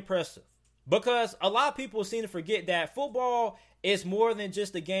really impressive, because a lot of people seem to forget that football is more than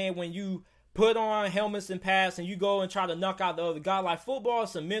just a game when you put on helmets and pads and you go and try to knock out the other guy. Like, football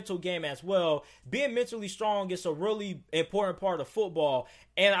is a mental game as well. Being mentally strong is a really important part of football,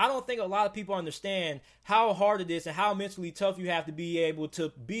 and I don't think a lot of people understand how hard it is and how mentally tough you have to be able to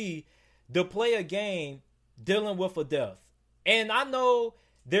be to play a game dealing with a death. And I know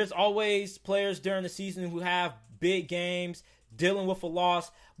there's always players during the season who have big games dealing with a loss,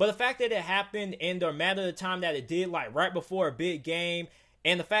 but the fact that it happened in the matter of time that it did, like right before a big game,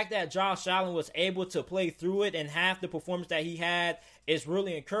 and the fact that Josh Allen was able to play through it and have the performance that he had is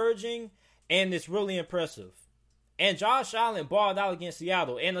really encouraging, and it's really impressive. And Josh Allen balled out against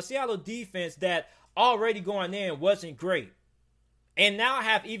Seattle, and the Seattle defense that already going in wasn't great. And now I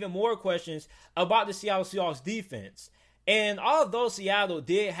have even more questions about the Seattle Seahawks defense. And although Seattle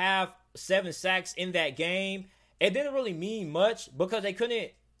did have 7 sacks in that game, it didn't really mean much because they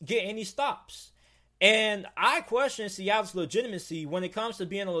couldn't get any stops. And I question Seattle's legitimacy when it comes to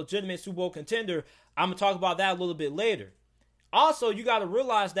being a legitimate Super Bowl contender. I'm going to talk about that a little bit later. Also, you got to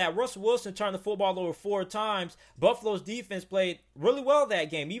realize that Russell Wilson turned the football over 4 times. Buffalo's defense played really well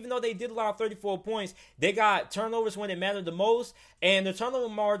that game. Even though they did allow 34 points, they got turnovers when it mattered the most. And the turnover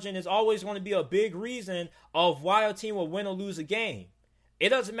margin is always going to be a big reason of why a team will win or lose a game. It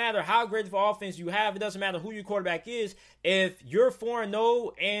doesn't matter how great of an offense you have. It doesn't matter who your quarterback is. If you're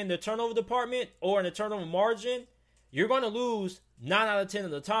 4-0 in the turnover department or in the turnover margin, you're going to lose 9 out of 10 of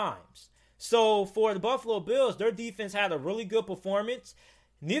the times. So for the Buffalo Bills, their defense had a really good performance.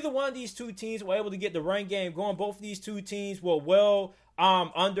 Neither one of these two teams were able to get the run game going. Both of these two teams were well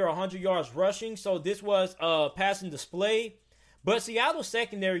under 100 yards rushing. So this was a passing display. But Seattle's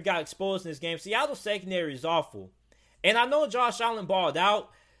secondary got exposed in this game. Seattle's secondary is awful. And I know Josh Allen balled out,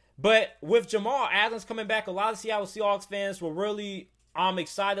 but with Jamal Adams coming back, a lot of Seattle Seahawks fans were really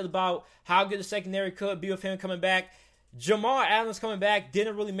excited about how good the secondary could be with him coming back. Jamal Adams coming back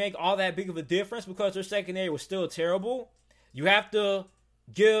didn't really make all that big of a difference because their secondary was still terrible. You have to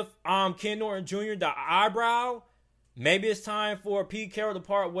give Ken Norton Jr. the eyebrow. Maybe it's time for Pete Carroll to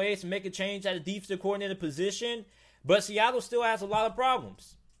part ways and make a change at the defensive coordinator position. But Seattle still has a lot of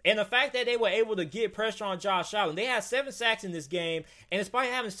problems. And the fact that they were able to get pressure on Josh Allen, they had 7 sacks in this game. And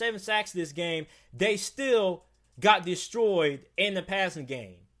despite having 7 sacks in this game, they still got destroyed in the passing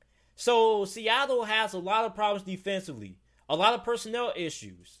game. So Seattle has a lot of problems defensively, a lot of personnel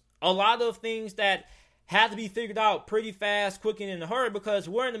issues, a lot of things that had to be figured out pretty fast, quick, and in a hurry because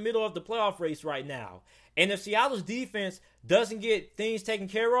we're in the middle of the playoff race right now. And if Seattle's defense doesn't get things taken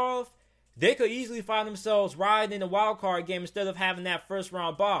care of, they could easily find themselves riding in the wild card game instead of having that first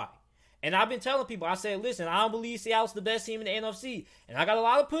round bye. And I've been telling people, I said, listen, I don't believe Seattle's the best team in the NFC. And I got a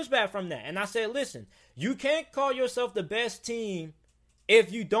lot of pushback from that. And I said, listen, you can't call yourself the best team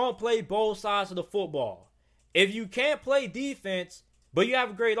if you don't play both sides of the football. If you can't play defense, but you have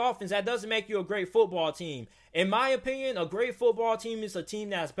a great offense, that doesn't make you a great football team. In my opinion, a great football team is a team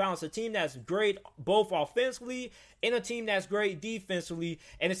that's balanced, a team that's great both offensively and a team that's great defensively.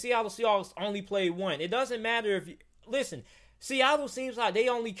 And the Seattle Seahawks only play one. It doesn't matter if you... Listen, Seattle seems like they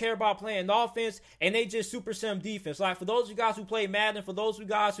only care about playing offense and they just super sim defense. Like for those of you guys who play Madden, for those of you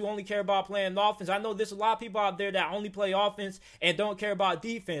guys who only care about playing offense, I know there's a lot of people out there that only play offense and don't care about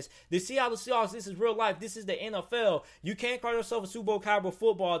defense. The Seattle Seahawks, this is real life. This is the NFL. You can't call yourself a Super Bowl caliber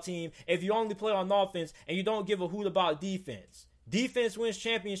football team if you only play on offense and you don't give a hoot about defense. Defense wins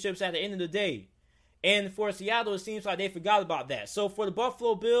championships at the end of the day. And for Seattle, it seems like they forgot about that. So for the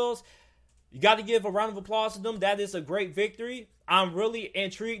Buffalo Bills, you got to give a round of applause to them. That is a great victory. I'm really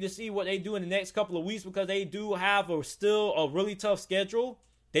intrigued to see what they do in the next couple of weeks because they do have still a really tough schedule.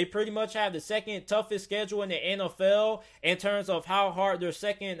 They pretty much have the second toughest schedule in the NFL in terms of how hard their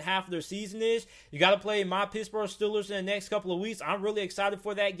second half of their season is. You got to play my Pittsburgh Steelers in the next couple of weeks. I'm really excited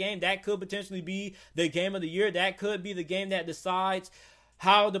for that game. That could potentially be the game of the year. That could be the game that decides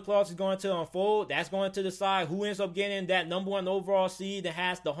how the playoffs is going to unfold. That's going to decide who ends up getting that number 1 overall seed that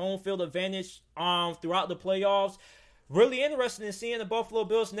has the home field advantage throughout the playoffs. Really interested in seeing the Buffalo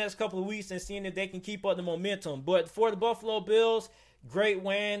Bills next couple of weeks and seeing if they can keep up the momentum. But for the Buffalo Bills, great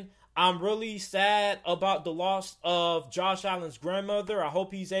win. I'm really sad about the loss of Josh Allen's grandmother. I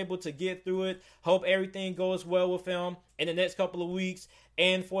hope he's able to get through it. Hope everything goes well with him in the next couple of weeks.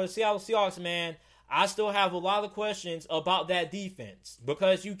 And for the Seattle Seahawks, man, I still have a lot of questions about that defense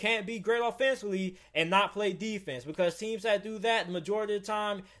because you can't be great offensively and not play defense because teams that do that, the majority of the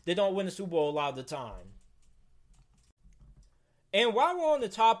time, they don't win the Super Bowl a lot of the time. And while we're on the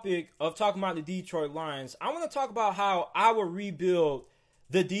topic of talking about the Detroit Lions, I want to talk about how I would rebuild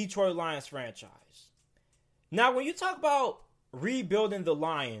the Detroit Lions franchise. Now, when you talk about rebuilding the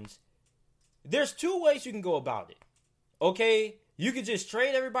Lions, there's 2 ways you can go about it. Okay? You could just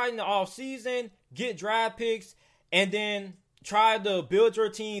trade everybody in the offseason, get draft picks, and then try to build your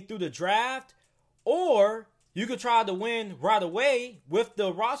team through the draft. Or you could try to win right away with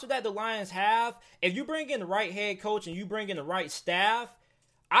the roster that the Lions have. If you bring in the right head coach and you bring in the right staff,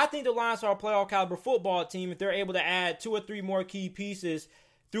 I think the Lions are a playoff caliber football team if they're able to add 2 or 3 more key pieces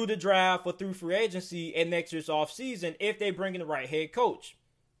through the draft or through free agency and next year's offseason if they bring in the right head coach.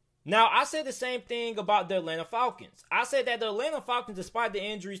 Now, I said the same thing about the Atlanta Falcons. I said that the Atlanta Falcons, despite the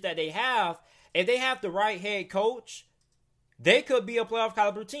injuries that they have, if they have the right head coach, they could be a playoff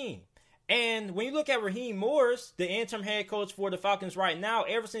caliber team. And when you look at Raheem Morris, the interim head coach for the Falcons right now,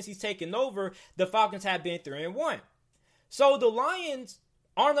 ever since he's taken over, the Falcons have been 3-1. So the Lions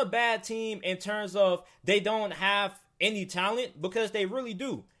aren't a bad team in terms of they don't have any talent because they really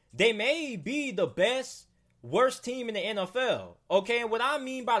do. They may be the best worst team in the NFL. Okay, and what I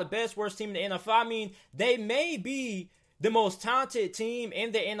mean by the best worst team in the NFL, I mean they may be the most talented team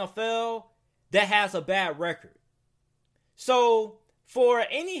in the NFL that has a bad record. So for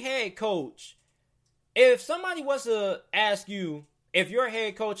any head coach, if somebody was to ask you, if you're a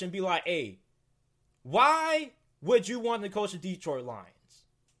head coach and be like, hey, why would you want to coach the Detroit Lions?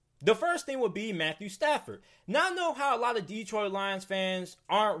 The first thing would be Matthew Stafford. Now, I know how a lot of Detroit Lions fans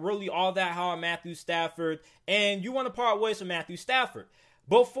aren't really all that high on Matthew Stafford, and you want to part ways with Matthew Stafford.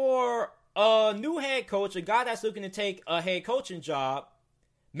 But for a new head coach, a guy that's looking to take a head coaching job,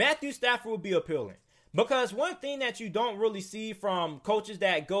 Matthew Stafford would be appealing. Because one thing that you don't really see from coaches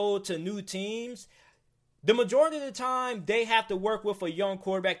that go to new teams, the majority of the time, they have to work with a young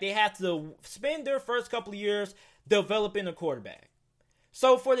quarterback. They have to spend their first couple of years developing a quarterback.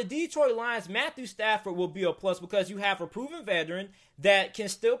 So for the Detroit Lions, Matthew Stafford will be a plus because you have a proven veteran that can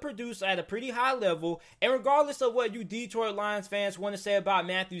still produce at a pretty high level. And regardless of what you Detroit Lions fans want to say about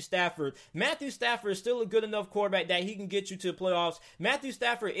Matthew Stafford is still a good enough quarterback that he can get you to the playoffs. Matthew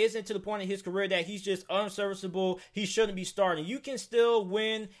Stafford isn't to the point in his career that he's just unserviceable. He shouldn't be starting. You can still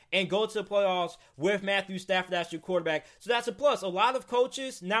win and go to the playoffs with Matthew Stafford as your quarterback. So that's a plus. A lot of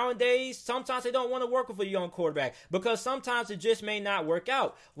coaches nowadays, sometimes they don't want to work with a young quarterback because sometimes it just may not work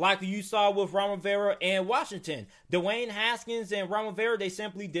out. Like you saw with Ron Rivera and Washington. Dwayne Haskins and Ron Rivera, they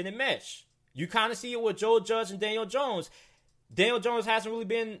simply didn't mesh. You kind of see it with Joe Judge and Daniel Jones. Daniel Jones hasn't really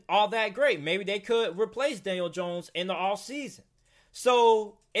been all that great. Maybe they could replace Daniel Jones in the offseason.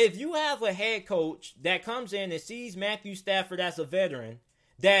 So if you have a head coach that comes in and sees Matthew Stafford as a veteran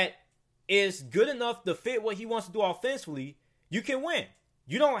that is good enough to fit what he wants to do offensively, you can win.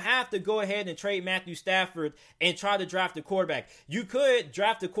 You don't have to go ahead and trade Matthew Stafford and try to draft a quarterback. You could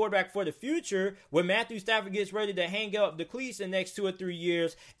draft a quarterback for the future when Matthew Stafford gets ready to hang up the cleats in the next 2 or 3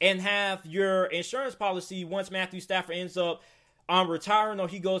 years and have your insurance policy once Matthew Stafford ends up retiring or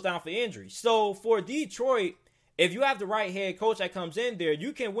he goes down for injury. So for Detroit, if you have the right head coach that comes in there,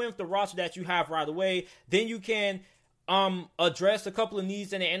 you can win with the roster that you have right away. Then you can address a couple of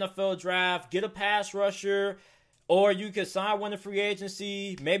needs in the NFL draft, get a pass rusher, or you could sign one in free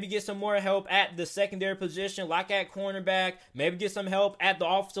agency, maybe get some more help at the secondary position, like at cornerback, maybe get some help at the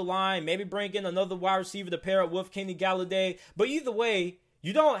offensive line, maybe bring in another wide receiver to pair up with Kenny Galladay. But either way,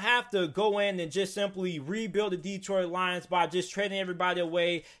 you don't have to go in and just simply rebuild the Detroit Lions by just trading everybody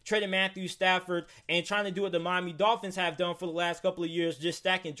away, trading Matthew Stafford, and trying to do what the Miami Dolphins have done for the last couple of years, just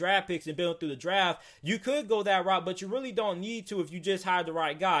stacking draft picks and building through the draft. You could go that route, but you really don't need to if you just hire the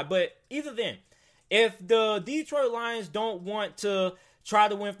right guy. But either then, if the Detroit Lions don't want to try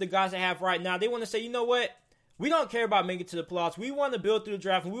to win with the guys they have right now, they want to say, you know what? We don't care about making it to the playoffs. We want to build through the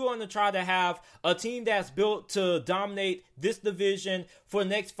draft, and we want to try to have a team that's built to dominate this division for the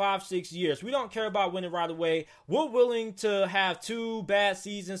next 5-6 years. We don't care about winning right away. We're willing to have 2 bad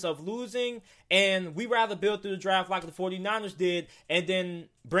seasons of losing, and we rather build through the draft like the 49ers did and then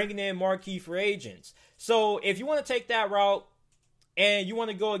bringing in marquee free agents. So if you want to take that route, and you want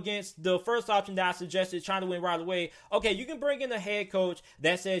to go against the first option that I suggested, trying to win right away, okay, you can bring in a head coach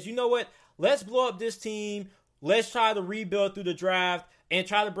that says, you know what, let's blow up this team, let's try to rebuild through the draft, and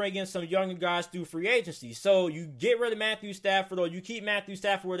try to bring in some younger guys through free agency. So you get rid of Matthew Stafford, or you keep Matthew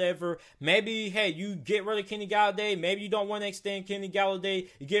Stafford, whatever. Maybe, hey, you get rid of Kenny Galladay. Maybe you don't want to extend Kenny Galladay.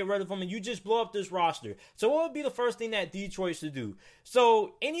 You get rid of him, and you just blow up this roster. So what would be the first thing that Detroit should do?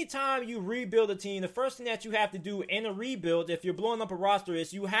 So anytime you rebuild a team, the first thing that you have to do in a rebuild, if you're blowing up a roster,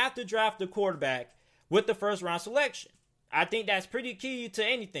 is you have to draft a quarterback with the first round selection. I think that's pretty key to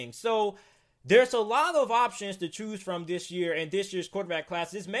anything. So there's a lot of options to choose from this year and this year's quarterback class.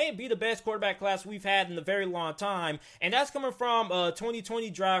 This may be the best quarterback class we've had in a very long time, and that's coming from a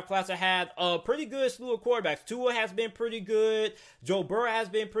 2020 draft class that had a pretty good slew of quarterbacks. Tua has been pretty good. Joe Burrow has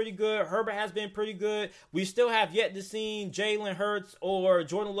been pretty good. Herbert has been pretty good. We still have yet to see Jalen Hurts or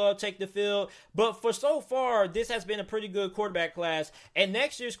Jordan Love take the field, but for so far, this has been a pretty good quarterback class, and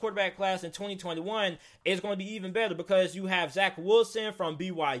next year's quarterback class in 2021 is going to be even better because you have Zach Wilson from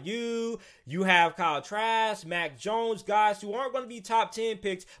BYU. You have Kyle Trask, Mac Jones, guys who aren't going to be top 10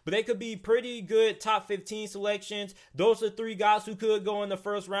 picks, but they could be pretty good top 15 selections. Those are 3 guys who could go in the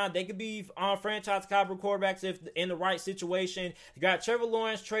first round. They could be franchise caliber quarterbacks if in the right situation. You got Trevor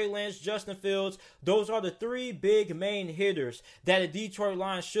Lawrence, Trey Lance, Justin Fields. Those are the 3 big main hitters that the Detroit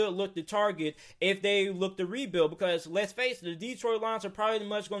Lions should look to target if they look to rebuild, because let's face it, the Detroit Lions are probably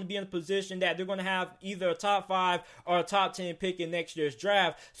much going to be in a position that they're going to have either a top 5 or a top 10 pick in next year's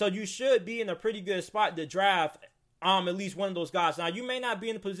draft. So you should be in a pretty good spot to draft at least one of those guys. Now, you may not be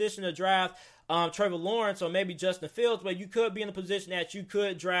in a position to draft Trevor Lawrence or maybe Justin Fields, but you could be in a position that you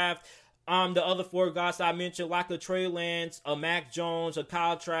could draft the other 4 guys I mentioned, like a Trey Lance, a Mac Jones, a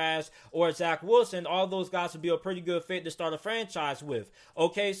Kyle Trask, or a Zach Wilson. All those guys would be a pretty good fit to start a franchise with.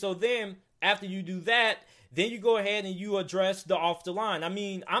 Okay, so then after you do that, then you go ahead and you address the off the line. I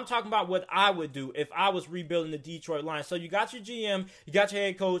mean, I'm talking about what I would do if I was rebuilding the Detroit Lions. So you got your GM, you got your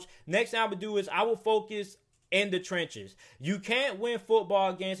head coach. Next thing I would do is I will focus in the trenches. You can't win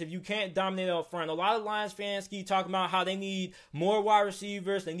football games if you can't dominate up front. A lot of Lions fans keep talking about how they need more wide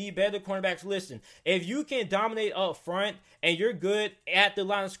receivers, they need better cornerbacks. Listen, if you can dominate up front and you're good at the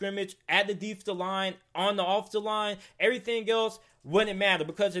line of scrimmage, at the defensive line, on the offensive line, everything else wouldn't matter.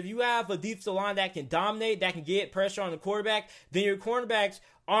 Because if you have a defensive line that can dominate, that can get pressure on the quarterback, then your cornerbacks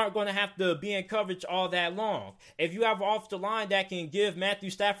aren't going to have to be in coverage all that long. If you have an offensive line that can give Matthew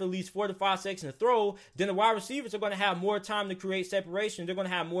Stafford at least 4 to 5 seconds to throw, then the wide receivers are going to have more time to create separation. They're going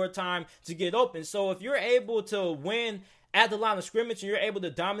to have more time to get open. So if you're able to win at the line of scrimmage and you're able to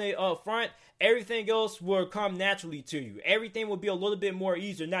dominate up front, everything else will come naturally to you. Everything will be a little bit more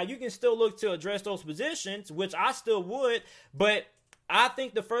easier. Now, you can still look to address those positions, which I still would, but I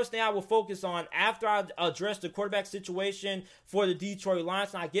think the first thing I will focus on after I address the quarterback situation for the Detroit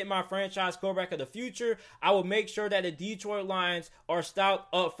Lions and I get my franchise quarterback of the future, I will make sure that the Detroit Lions are stout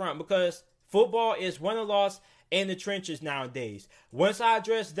up front, because football is win or loss in the trenches nowadays. Once I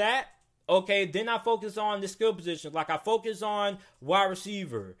address that, okay, then I focus on the skill positions. Like I focus on wide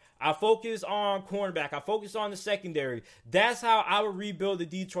receiver. I focus on cornerback. I focus on the secondary. That's how I would rebuild the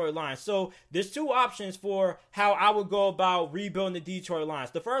Detroit Lions. So there's two options for how I would go about rebuilding the Detroit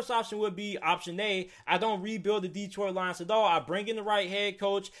Lions. The first option would be option A. I don't rebuild the Detroit Lions at all. I bring in the right head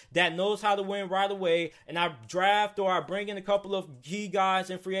coach that knows how to win right away, and I draft or I bring in a couple of key guys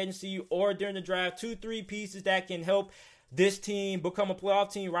in free agency or during the draft, 2-3 pieces that can help this team become a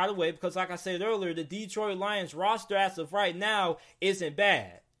playoff team right away. Because like I said earlier, the Detroit Lions roster as of right now isn't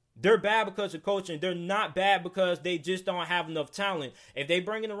bad. They're bad because of coaching. They're not bad because they just don't have enough talent. If they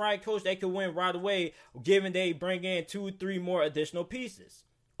bring in the right coach, they could win right away, given they bring in 2-3 more additional pieces.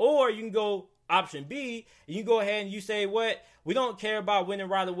 Or you can go option B, and you go ahead and you say, what? We don't care about winning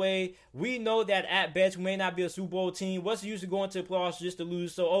right away. We know that at best we may not be a Super Bowl team. What's the use of going to the playoffs just to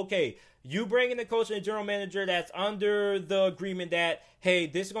lose? So, okay, you bring in the coach and the general manager that's under the agreement that, hey,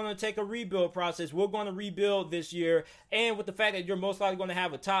 this is going to take a rebuild process. We're going to rebuild this year. And with the fact that you're most likely going to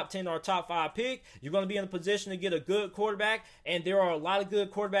have a top 10 or top 5 pick, you're going to be in a position to get a good quarterback. And there are a lot of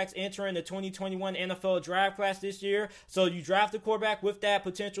good quarterbacks entering the 2021 NFL draft class this year. So you draft a quarterback with that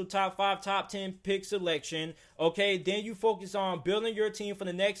potential top 5, top 10 pick selection. Okay, then you focus on building your team for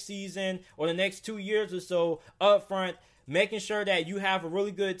the next season or the next 2 years or so up front, making sure that you have a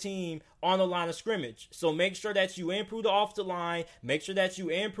really good team on the line of scrimmage. So make sure that you improve the offensive line. Make sure that you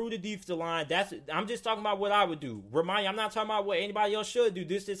improve the defensive line. I'm just talking about what I would do. Remind you, I'm not talking about what anybody else should do.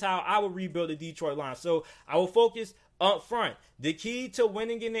 This is how I would rebuild the Detroit Lions. So I will focus up front. The key to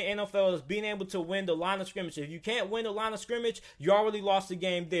winning in the NFL is being able to win the line of scrimmage. If you can't win the line of scrimmage, you already lost the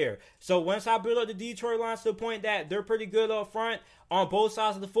game there. So once I build up the Detroit Lions to the point that they're pretty good up front on both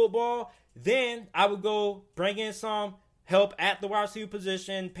sides of the football, then I would go bring in some help at the wide receiver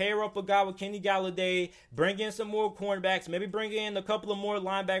position, pair up a guy with Kenny Galladay, bring in some more cornerbacks, maybe bring in a couple of more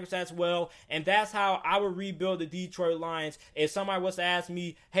linebackers as well, and that's how I would rebuild the Detroit Lions. If somebody was to ask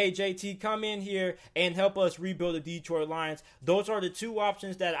me, hey JT, come in here and help us rebuild the Detroit Lions, those are the two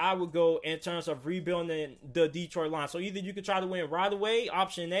options that I would go in terms of rebuilding the Detroit Lions. So either you could try to win right away,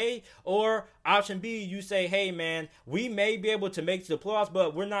 option A, or option B, you say, hey man, we may be able to make it to the playoffs,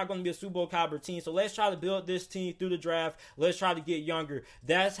 but we're not going to be a Super Bowl caliber team, so let's try to build this team through the draft. Let's try to get younger.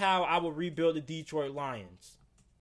 That's how I will rebuild the Detroit Lions.